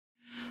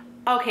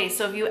Okay,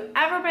 so have you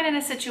ever been in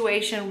a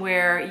situation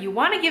where you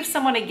want to give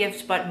someone a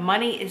gift, but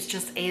money is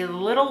just a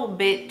little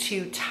bit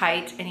too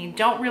tight and you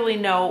don't really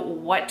know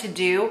what to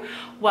do?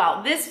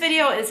 Well, this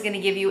video is going to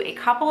give you a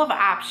couple of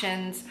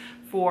options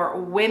for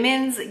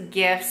women's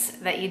gifts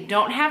that you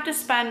don't have to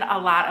spend a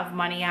lot of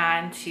money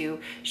on to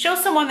show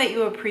someone that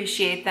you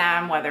appreciate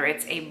them, whether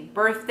it's a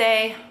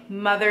birthday,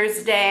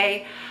 Mother's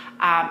Day,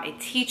 a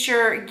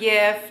teacher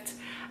gift,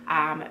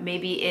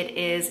 maybe it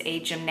is a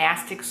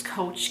gymnastics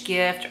coach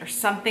gift or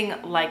something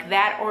like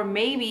that, or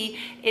maybe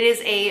it is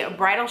a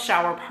bridal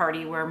shower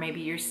party where maybe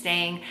you're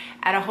staying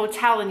at a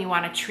hotel and you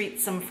want to treat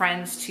some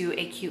friends to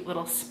a cute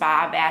little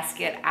spa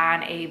basket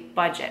on a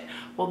budget.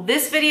 Well,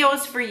 this video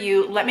is for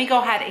you. Let me go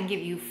ahead and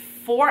give you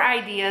 4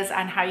 ideas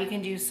on how you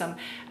can do some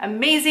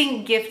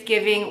amazing gift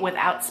giving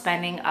without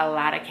spending a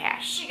lot of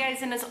cash. Hey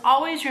guys, and as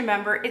always,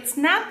 remember, it's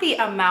not the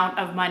amount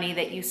of money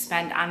that you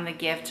spend on the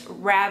gift,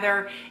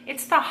 rather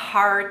it's the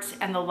heart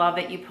and the love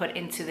that you put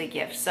into the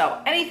gift.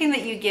 So anything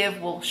that you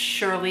give will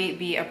surely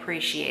be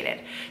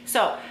appreciated.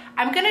 So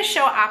I'm gonna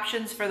show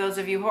options for those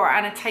of you who are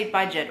on a tight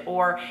budget,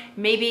 or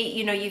maybe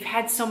you've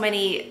had so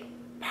many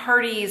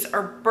parties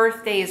or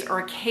birthdays or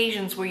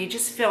occasions where you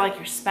just feel like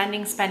you're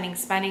spending,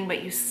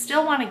 but you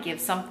still want to give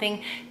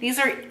something. These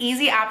are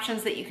easy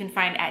options that you can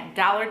find at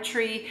Dollar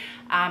Tree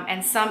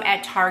and some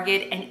at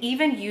Target, and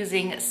even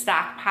using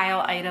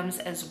stockpile items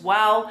as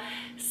well.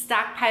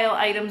 Stockpile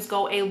items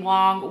go a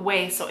long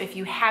way. So if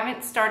you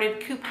haven't started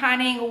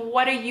couponing,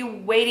 what are you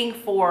waiting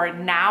for?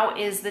 Now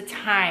is the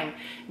time.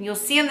 And you'll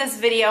see in this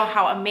video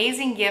how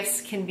amazing gifts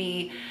can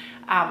be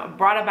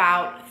brought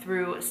about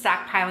through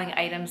stockpiling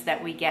items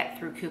that we get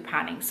through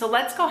couponing. So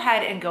let's go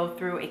ahead and go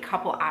through a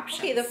couple options.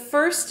 Okay, the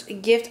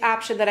first gift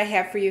option that I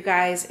have for you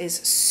guys is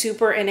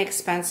super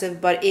inexpensive,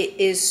 but it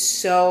is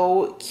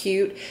so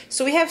cute.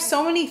 So we have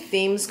so many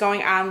themes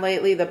going on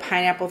lately: the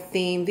pineapple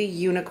theme, the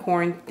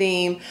unicorn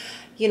theme,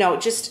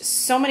 just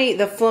so many,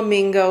 the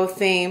flamingo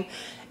theme.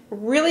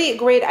 Really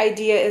great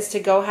idea is to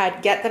go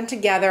ahead, get them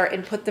together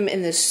and put them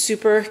in this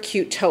super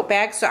cute tote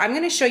bag. So I'm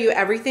going to show you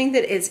everything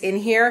that is in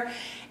here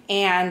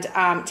and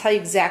tell you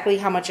exactly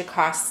how much it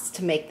costs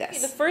to make this.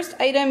 Okay, the first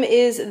item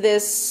is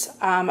this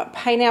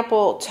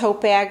pineapple tote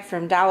bag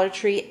from Dollar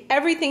Tree.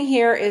 Everything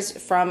here is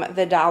from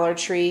the Dollar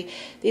Tree.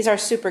 These are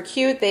super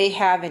cute. They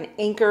have an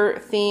anchor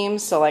theme,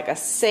 so like a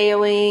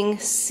sailing,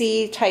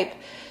 sea type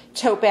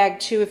tote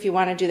bag too, if you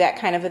want to do that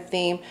kind of a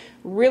theme.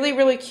 Really,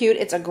 really cute.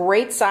 It's a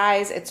great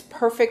size. It's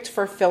perfect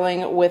for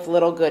filling with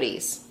little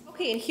goodies.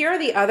 Okay, and here are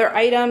the other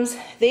items.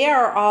 They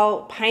are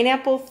all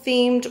pineapple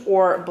themed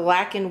or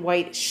black and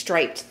white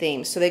striped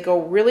themed, so they go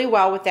really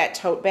well with that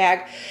tote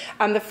bag.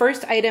 The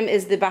first item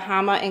is the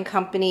Bahama &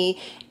 Company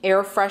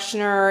air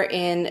freshener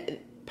in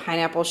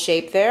pineapple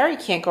shape there. You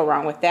can't go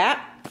wrong with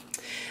that.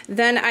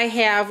 Then I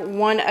have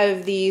one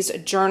of these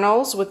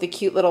journals with the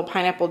cute little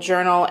pineapple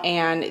journal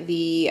and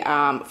the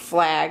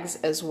flags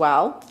as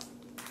well.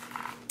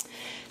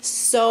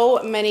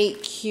 So many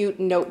cute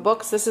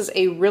notebooks. This is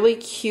a really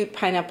cute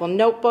pineapple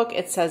notebook.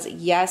 It says,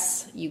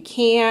 "Yes, you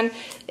can."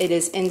 It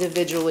is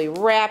individually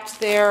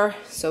wrapped there,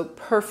 so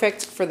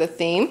perfect for the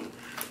theme.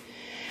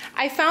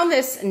 I found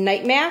this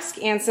night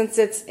mask, and since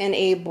it's in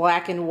a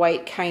black and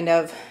white kind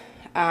of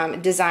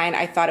design,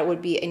 I thought it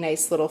would be a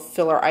nice little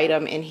filler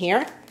item in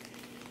here.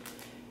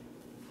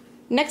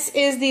 Next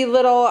is the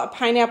little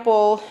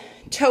pineapple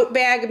tote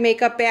bag,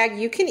 makeup bag.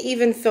 You can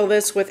even fill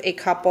this with a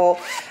couple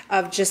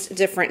of just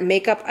different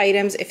makeup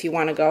items if you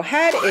want to go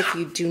ahead. If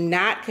you do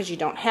not, because you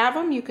don't have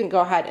them, you can go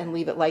ahead and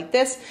leave it like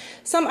this.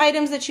 Some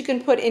items that you can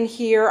put in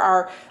here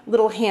are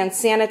little hand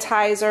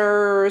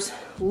sanitizers,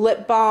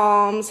 lip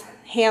balms,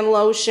 hand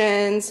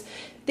lotions,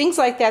 things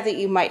like that that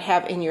you might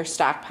have in your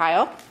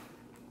stockpile.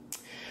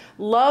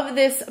 Love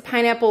this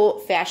pineapple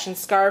fashion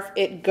scarf.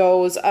 It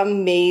goes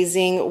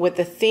amazing with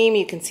the theme.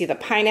 You can see the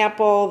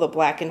pineapple, the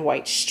black and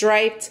white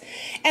striped.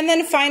 And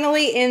then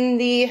finally in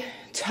the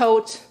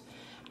tote,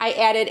 I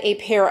added a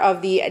pair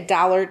of the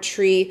Dollar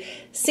Tree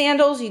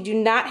sandals. You do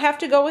not have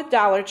to go with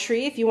Dollar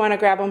Tree if you want to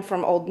grab them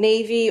from Old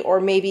Navy, or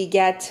maybe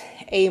get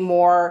a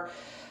more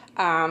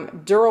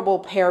durable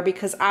pair,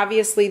 because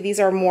obviously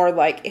these are more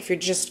like if you're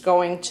just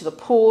going to the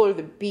pool or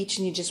the beach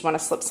and you just want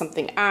to slip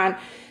something on.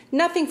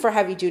 Nothing for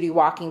heavy duty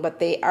walking, but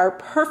they are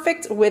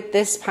perfect with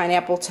this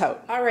pineapple tote.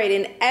 All right,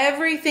 and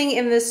everything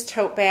in this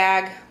tote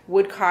bag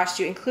would cost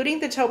you, including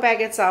the tote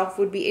bag itself,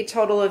 would be a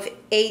total of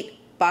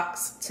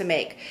 $8 to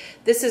make.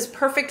 This is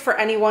perfect for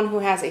anyone who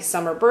has a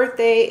summer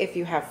birthday. If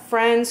you have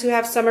friends who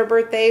have summer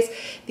birthdays,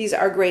 these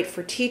are great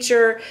for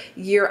teacher,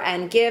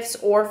 year-end gifts,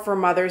 or for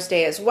Mother's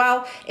Day as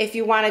well. If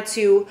you wanted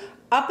to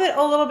up it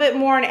a little bit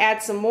more and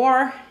add some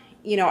more,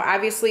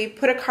 obviously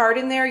put a card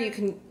in there. You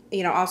can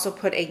also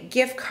put a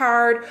gift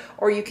card,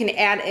 or you can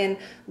add in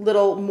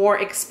little more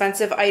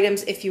expensive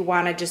items if you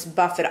want to just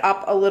buff it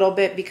up a little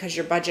bit because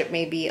your budget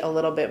may be a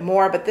little bit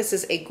more, but this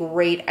is a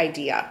great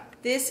idea.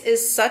 This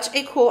is such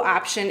a cool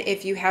option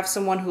if you have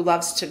someone who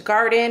loves to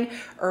garden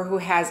or who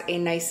has a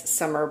nice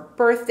summer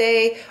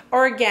birthday,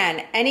 or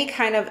again, any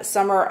kind of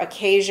summer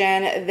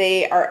occasion.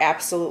 They are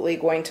absolutely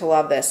going to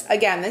love this.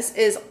 Again, this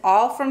is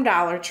all from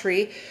Dollar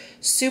Tree.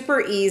 Super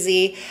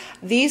easy.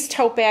 These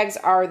tote bags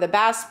are the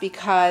best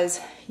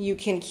because you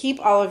can keep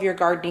all of your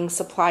gardening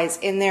supplies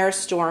in there,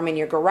 store them in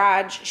your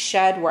garage,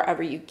 shed,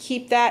 wherever you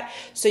keep that,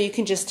 so you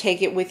can just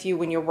take it with you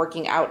when you're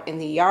working out in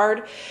the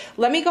yard.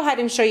 Let me go ahead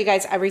and show you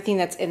guys everything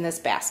that's in this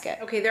basket.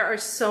 Okay, there are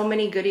so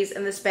many goodies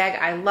in this bag.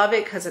 I love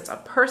it because it's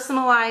a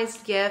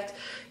personalized gift.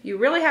 You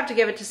really have to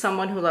give it to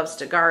someone who loves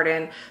to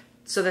garden,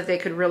 so that they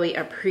could really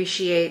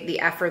appreciate the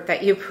effort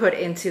that you put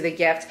into the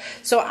gift.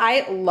 So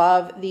I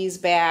love these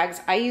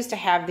bags. I used to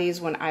have these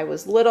when I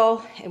was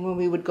little, and when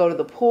we would go to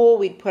the pool,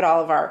 we'd put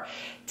all of our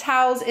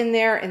towels in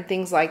there and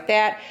things like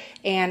that.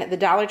 And the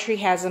Dollar Tree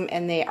has them,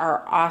 and they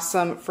are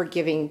awesome for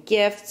giving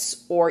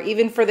gifts, or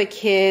even for the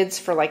kids,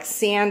 for like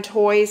sand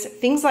toys,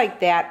 things like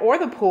that, or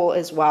the pool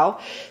as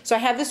well. So I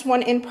have this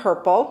one in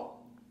purple.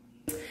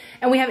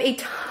 And we have a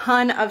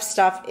ton of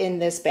stuff in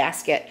this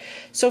basket.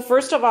 So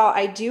first of all,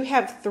 I do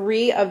have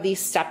 3 of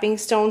these stepping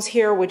stones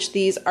here, which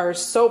these are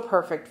so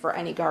perfect for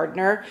any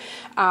gardener.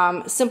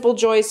 Simple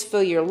joys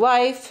fill your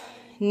life,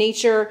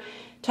 nature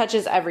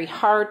touches every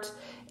heart,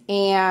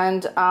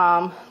 and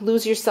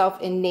lose yourself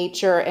in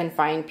nature and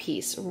find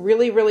peace.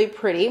 Really, really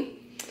pretty.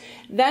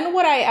 Then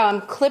what I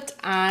clipped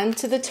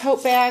onto the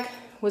tote bag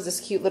was this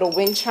cute little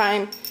wind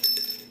chime.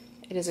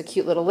 It is a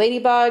cute little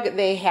ladybug.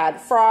 They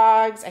had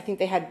frogs. I think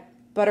they had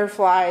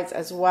butterflies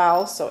as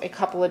well, so a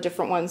couple of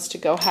different ones to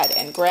go ahead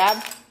and grab.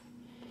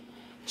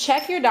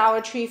 Check your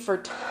Dollar Tree for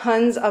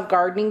tons of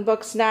gardening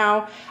books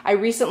now. I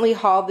recently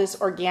hauled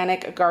this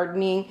Organic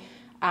Gardening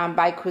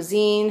by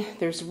Cuisine.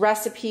 There's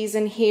recipes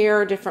in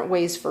here, different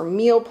ways for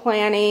meal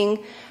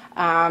planning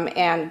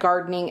and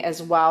gardening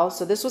as well.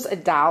 So this was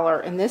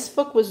 $1, and this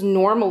book was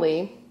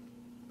normally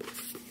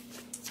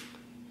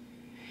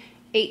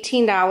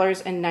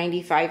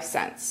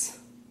 $18.95.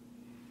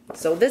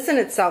 So this in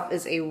itself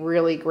is a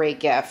really great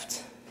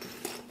gift.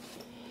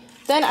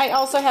 Then I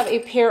also have a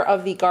pair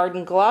of the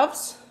garden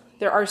gloves.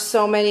 There are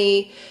so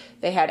many.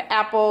 They had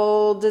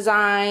apple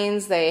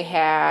designs. They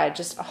had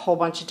just a whole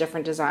bunch of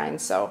different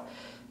designs. So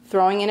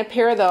throwing in a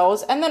pair of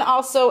those. And then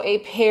also a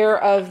pair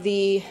of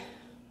the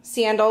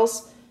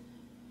sandals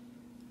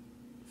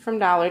from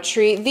Dollar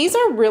Tree. These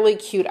are really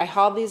cute. I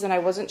hauled these and I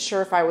wasn't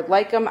sure if I would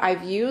like them.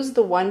 I've used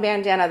the one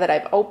bandana that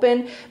I've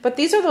opened, but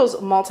these are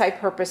those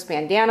multi-purpose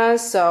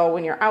bandanas. So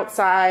when you're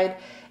outside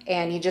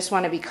and you just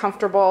want to be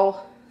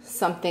comfortable,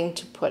 something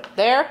to put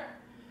there.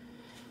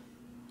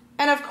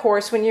 And of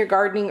course, when you're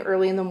gardening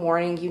early in the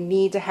morning, you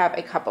need to have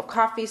a cup of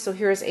coffee. So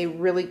here's a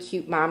really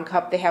cute mom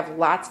cup. They have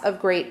lots of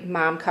great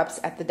mom cups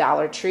at the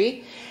Dollar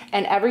Tree.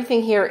 And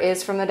everything here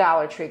is from the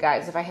Dollar Tree,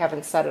 guys, if I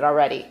haven't said it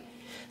already.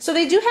 So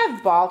they do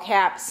have ball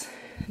caps.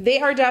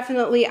 They are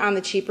definitely on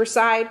the cheaper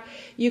side.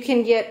 You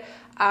can get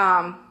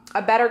a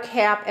better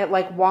cap at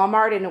like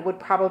Walmart, and it would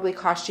probably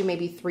cost you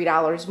maybe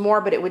 $3 more,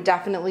 but it would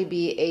definitely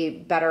be a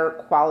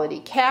better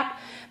quality cap.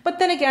 But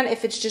then again,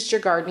 if it's just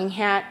your gardening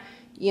hat,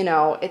 you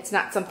know, it's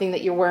not something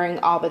that you're wearing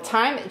all the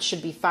time, it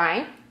should be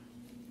fine.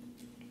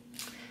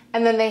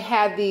 And then they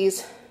had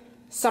these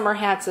summer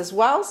hats as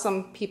well.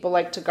 Some people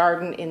like to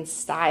garden in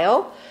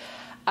style.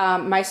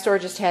 My store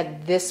just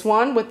had this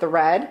one with the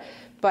red,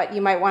 but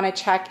you might want to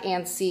check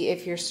and see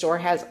if your store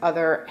has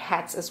other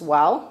hats as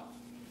well.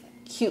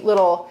 Cute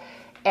little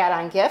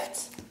add-on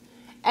gifts.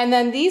 And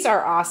then these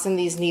are awesome,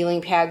 these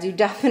kneeling pads. You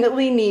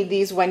definitely need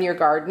these when you're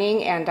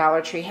gardening, and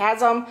Dollar Tree has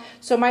them.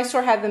 So my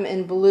store had them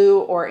in blue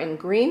or in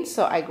green,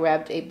 so I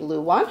grabbed a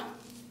blue one.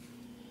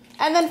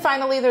 And then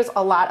finally, there's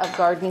a lot of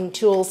gardening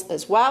tools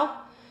as well.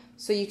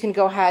 So you can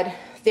go ahead.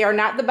 They are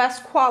not the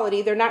best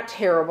quality, they're not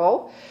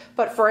terrible,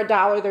 but for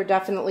 $1, they're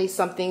definitely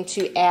something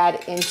to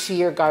add into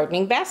your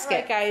gardening basket. All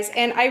right, guys,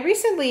 and I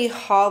recently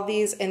hauled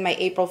these in my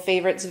April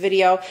favorites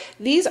video.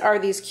 These are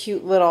these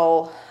cute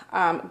little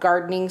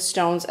gardening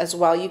stones as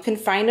well. You can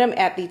find them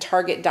at the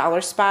Target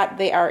dollar spot.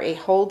 They are a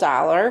whole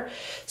 $1.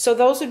 So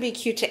those would be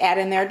cute to add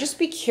in there. Just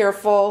be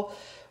careful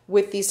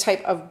with these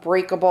type of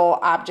breakable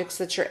objects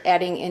that you're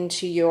adding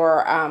into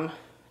your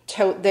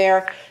tote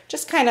there.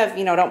 Just kind of,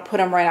 you know, don't put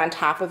them right on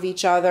top of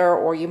each other,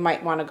 or you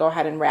might want to go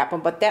ahead and wrap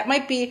them, but that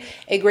might be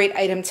a great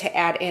item to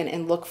add in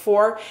and look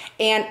for.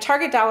 And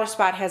Target dollar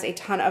spot has a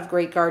ton of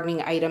great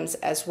gardening items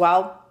as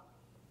well.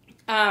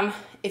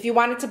 If you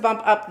wanted to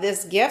bump up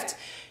this gift,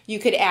 you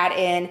could add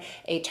in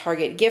a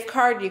Target gift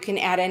card. You can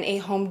add in a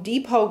Home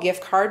Depot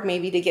gift card,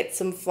 maybe to get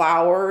some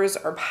flowers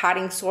or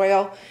potting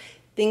soil,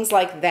 things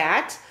like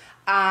that.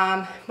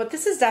 But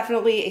this is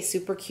definitely a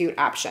super cute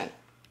option.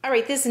 All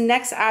right, this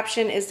next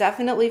option is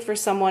definitely for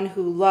someone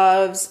who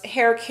loves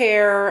hair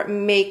care,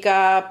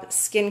 makeup,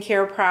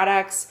 skincare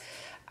products.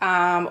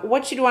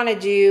 What you'd want to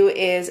do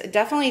is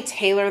definitely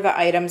tailor the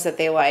items that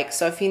they like.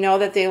 So if you know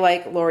that they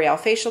like L'Oreal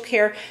facial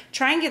care,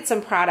 try and get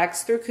some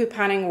products through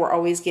couponing. We're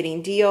always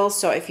getting deals.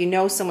 So if you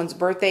know someone's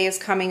birthday is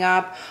coming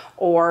up,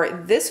 Or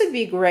this would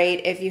be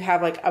great if you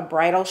have like a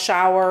bridal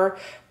shower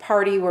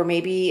party where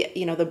maybe,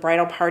 you know, the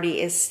bridal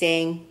party is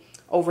staying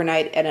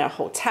overnight in a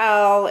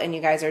hotel and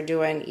you guys are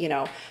doing, you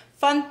know,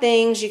 fun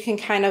things. You can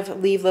kind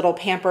of leave little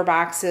pamper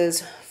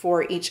boxes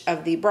for each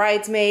of the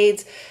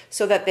bridesmaids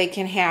so that they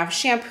can have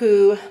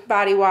shampoo,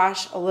 body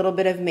wash, a little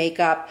bit of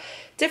makeup,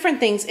 different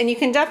things. And you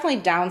can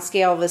definitely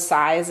downscale the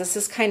size. This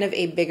is kind of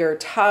a bigger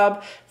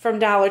tub from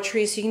Dollar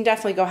Tree, so you can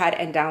definitely go ahead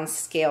and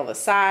downscale the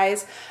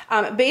size.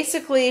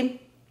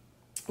 Basically,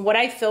 what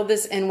I filled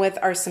this in with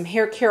are some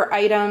hair care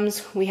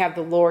items. We have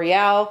the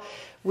L'Oreal.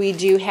 We've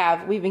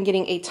been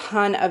getting a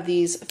ton of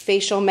these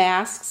facial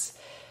masks.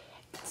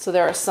 So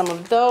there are some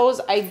of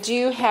those. I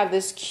do have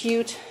this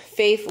cute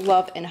Faith,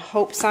 Love, and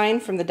Hope sign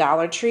from the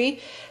Dollar Tree.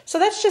 So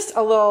that's just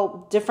a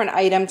little different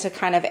item to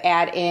kind of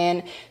add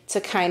in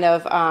to kind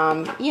of,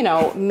 you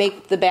know,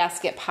 make the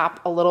basket pop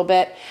a little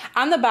bit.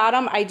 On the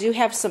bottom, I do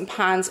have some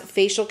Pond's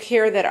facial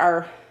care that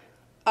are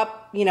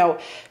up, you know,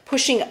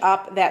 pushing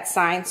up that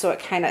sign so it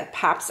kind of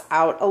pops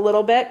out a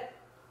little bit.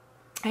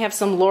 I have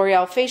some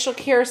L'Oreal facial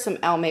care, some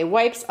Elme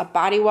wipes, a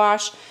body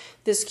wash,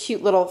 this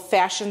cute little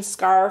fashion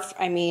scarf.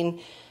 I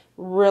mean,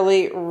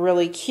 really,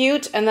 really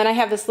cute. And then I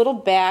have this little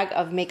bag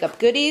of makeup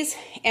goodies.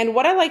 And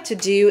what I like to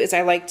do is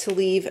I like to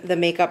leave the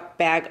makeup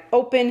bag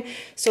open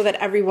so that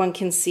everyone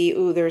can see,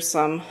 ooh, there's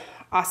some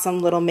awesome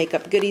little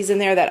makeup goodies in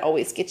there. That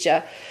always gets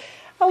you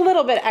a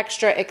little bit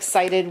extra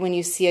excited when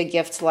you see a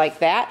gift like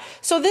that.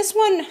 So this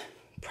one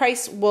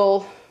price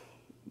will,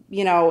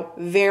 you know,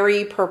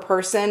 vary per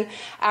person.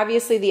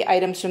 Obviously the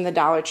items from the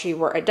Dollar Tree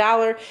were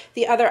 $1.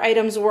 The other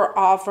items were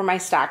all for my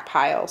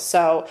stockpile.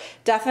 So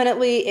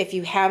definitely, if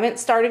you haven't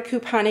started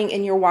couponing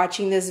and you're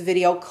watching this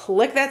video,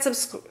 click that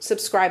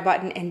subscribe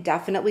button and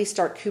definitely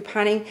start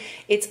couponing.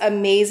 It's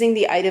amazing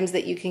the items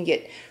that you can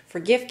get for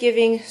gift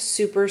giving,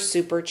 super,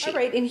 super cheap. All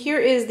right, and here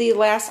is the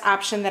last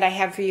option that I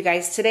have for you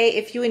guys today.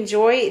 If you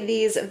enjoy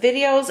these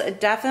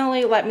videos,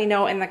 definitely let me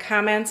know in the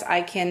comments.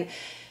 I can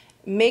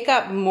make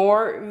up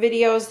more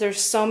videos. There's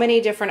so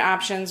many different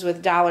options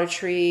with Dollar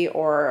Tree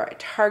or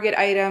Target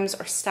items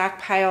or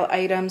stockpile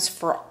items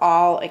for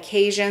all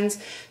occasions.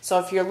 So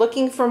if you're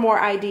looking for more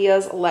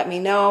ideas, let me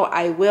know.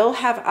 I will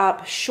have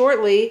up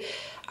shortly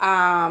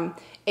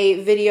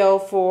a video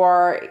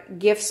for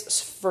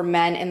gifts for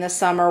men in the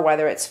summer,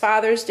 whether it's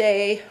Father's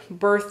Day,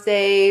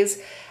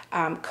 birthdays,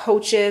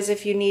 coaches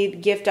if you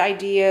need gift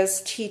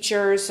ideas,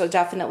 teachers, so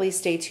definitely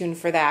stay tuned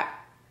for that.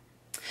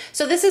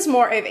 So this is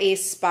more of a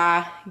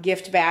spa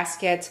gift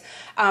basket.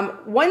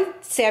 One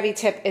savvy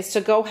tip is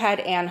to go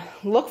ahead and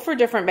look for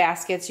different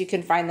baskets. You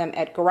can find them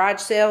at garage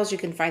sales. You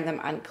can find them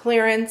on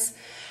clearance.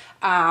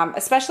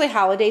 Especially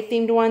holiday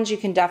themed ones. You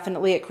can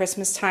definitely at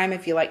Christmas time,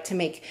 if you like to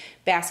make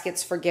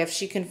baskets for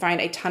gifts, you can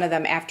find a ton of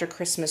them after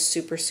Christmas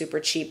super, super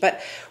cheap.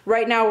 But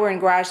right now we're in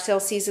garage sale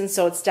season,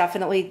 so it's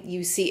definitely,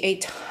 you see a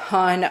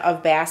ton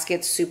of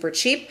baskets super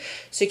cheap,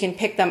 so you can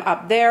pick them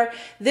up there.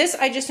 This,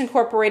 I just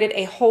incorporated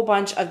a whole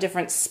bunch of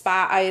different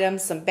spa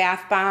items, some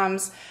bath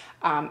bombs,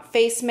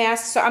 face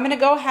masks. So I'm going to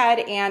go ahead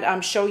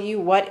and show you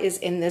what is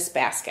in this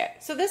basket.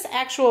 So this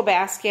actual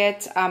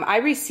basket I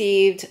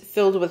received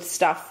filled with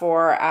stuff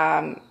for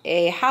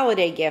a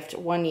holiday gift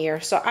one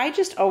year. So I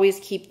just always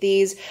keep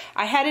these.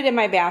 I had it in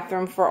my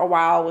bathroom for a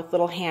while with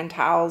little hand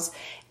towels.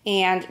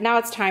 And now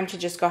it's time to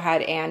just go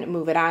ahead and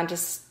move it on to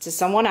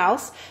someone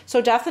else. So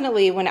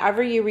definitely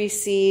whenever you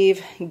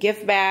receive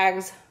gift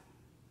bags,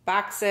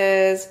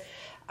 boxes,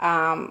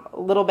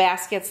 little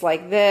baskets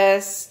like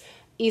this,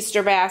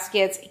 Easter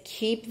baskets,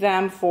 keep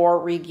them for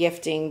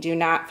regifting. Do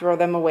not throw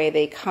them away.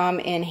 They come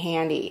in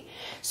handy.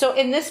 So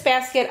in this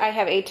basket, I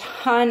have a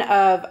ton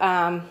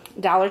of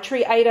Dollar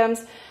Tree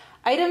items.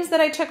 Items that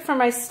I took from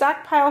my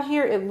stockpile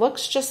here. It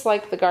looks just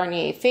like the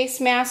Garnier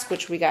face mask,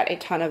 which we got a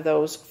ton of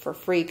those for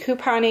free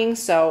couponing.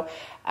 So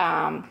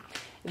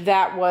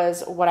that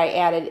was what I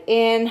added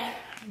in.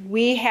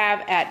 We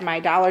have at my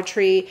Dollar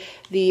Tree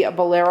the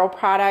Bolero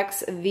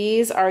products.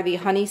 These are the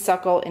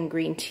honeysuckle and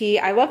green tea.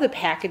 I love the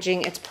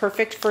packaging. It's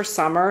perfect for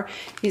summer.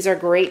 These are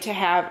great to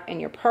have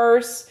in your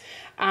purse.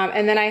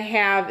 And then I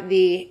have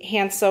the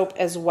hand soap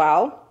as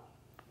well.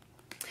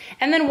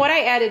 And then what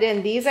I added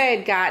in, these I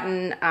had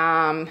gotten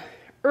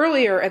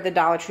earlier at the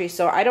Dollar Tree,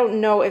 so I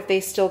don't know if they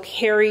still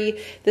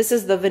carry. This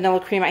is the vanilla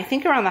cream. I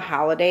think around the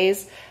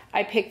holidays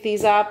I picked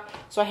these up.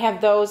 So I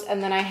have those,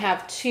 and then I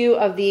have 2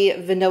 of the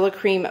vanilla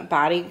cream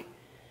body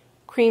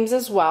creams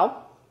as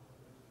well.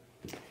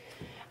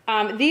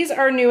 These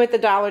are new at the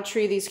Dollar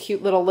Tree, these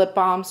cute little lip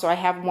balms. So I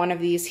have one of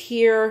these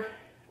here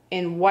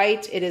in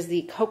white. It is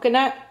the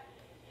coconut.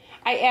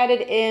 I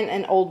added in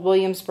an old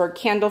Williamsburg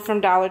candle from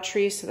Dollar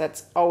Tree, so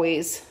that's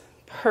always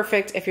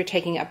perfect if you're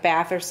taking a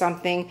bath or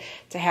something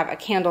to have a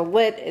candle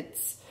lit.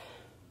 It's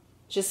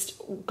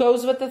just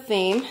goes with the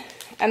theme.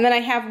 And then I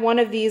have one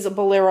of these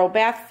Bolero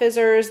bath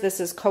fizzers. This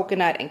is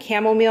coconut and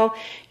chamomile.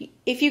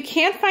 If you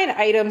can't find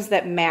items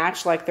that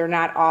match, like they're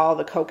not all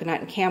the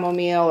coconut and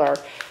chamomile or,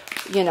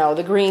 you know,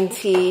 the green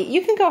tea,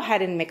 you can go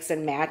ahead and mix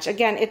and match.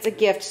 Again, it's a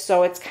gift,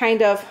 so it's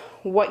kind of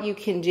what you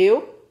can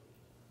do.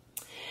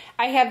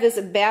 I have this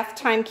bath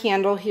time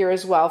candle here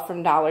as well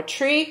from Dollar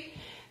Tree.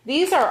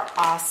 These are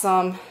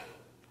awesome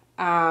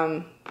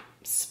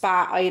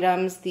spa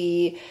items,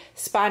 the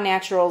Spa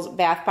Naturals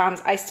bath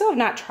bombs. I still have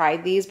not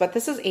tried these, but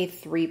this is a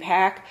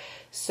 3-pack,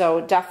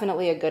 so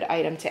definitely a good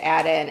item to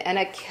add in, and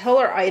a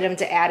killer item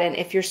to add in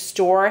if your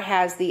store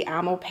has the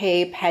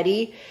Amopay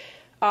Pedi.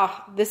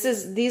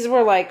 These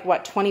were like,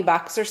 what, 20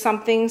 bucks or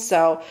something,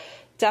 so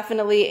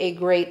definitely a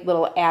great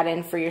little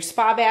add-in for your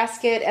spa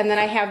basket. And then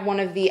I have one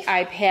of the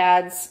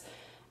iPads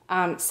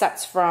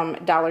sets from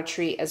Dollar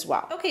Tree as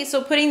well. Okay,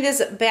 so putting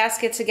this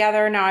basket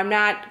together, now I'm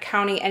not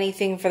counting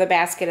anything for the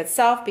basket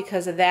itself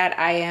because of that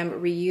I am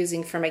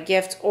reusing from a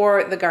gift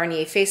or the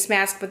Garnier face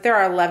mask, but there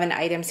are 11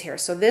 items here.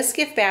 So this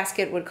gift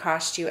basket would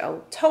cost you a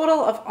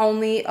total of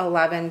only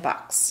 11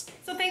 bucks.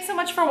 So thanks so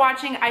much for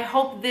watching. I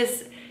hope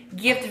this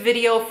gift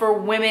video for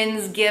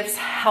women's gifts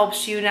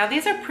helps you. Now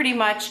these are pretty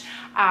much,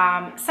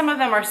 some of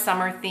them are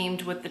summer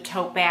themed with the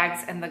tote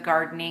bags and the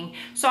gardening.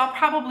 So I'll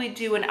probably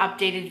do an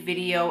updated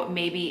video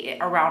maybe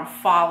around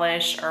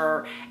fallish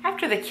or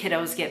after the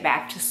kiddos get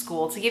back to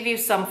school to give you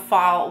some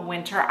fall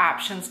winter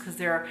options, because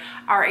there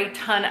are a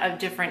ton of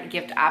different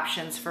gift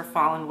options for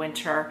fall and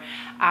winter.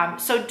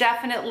 So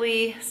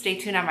definitely stay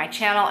tuned on my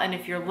channel, and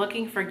if you're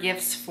looking for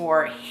gifts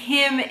for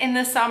him in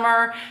the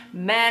summer,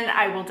 men,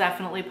 I will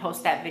definitely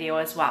post that video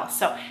as well.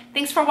 So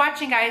thanks for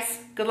watching, guys.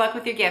 Good luck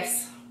with your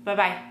gifts.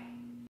 Bye-bye.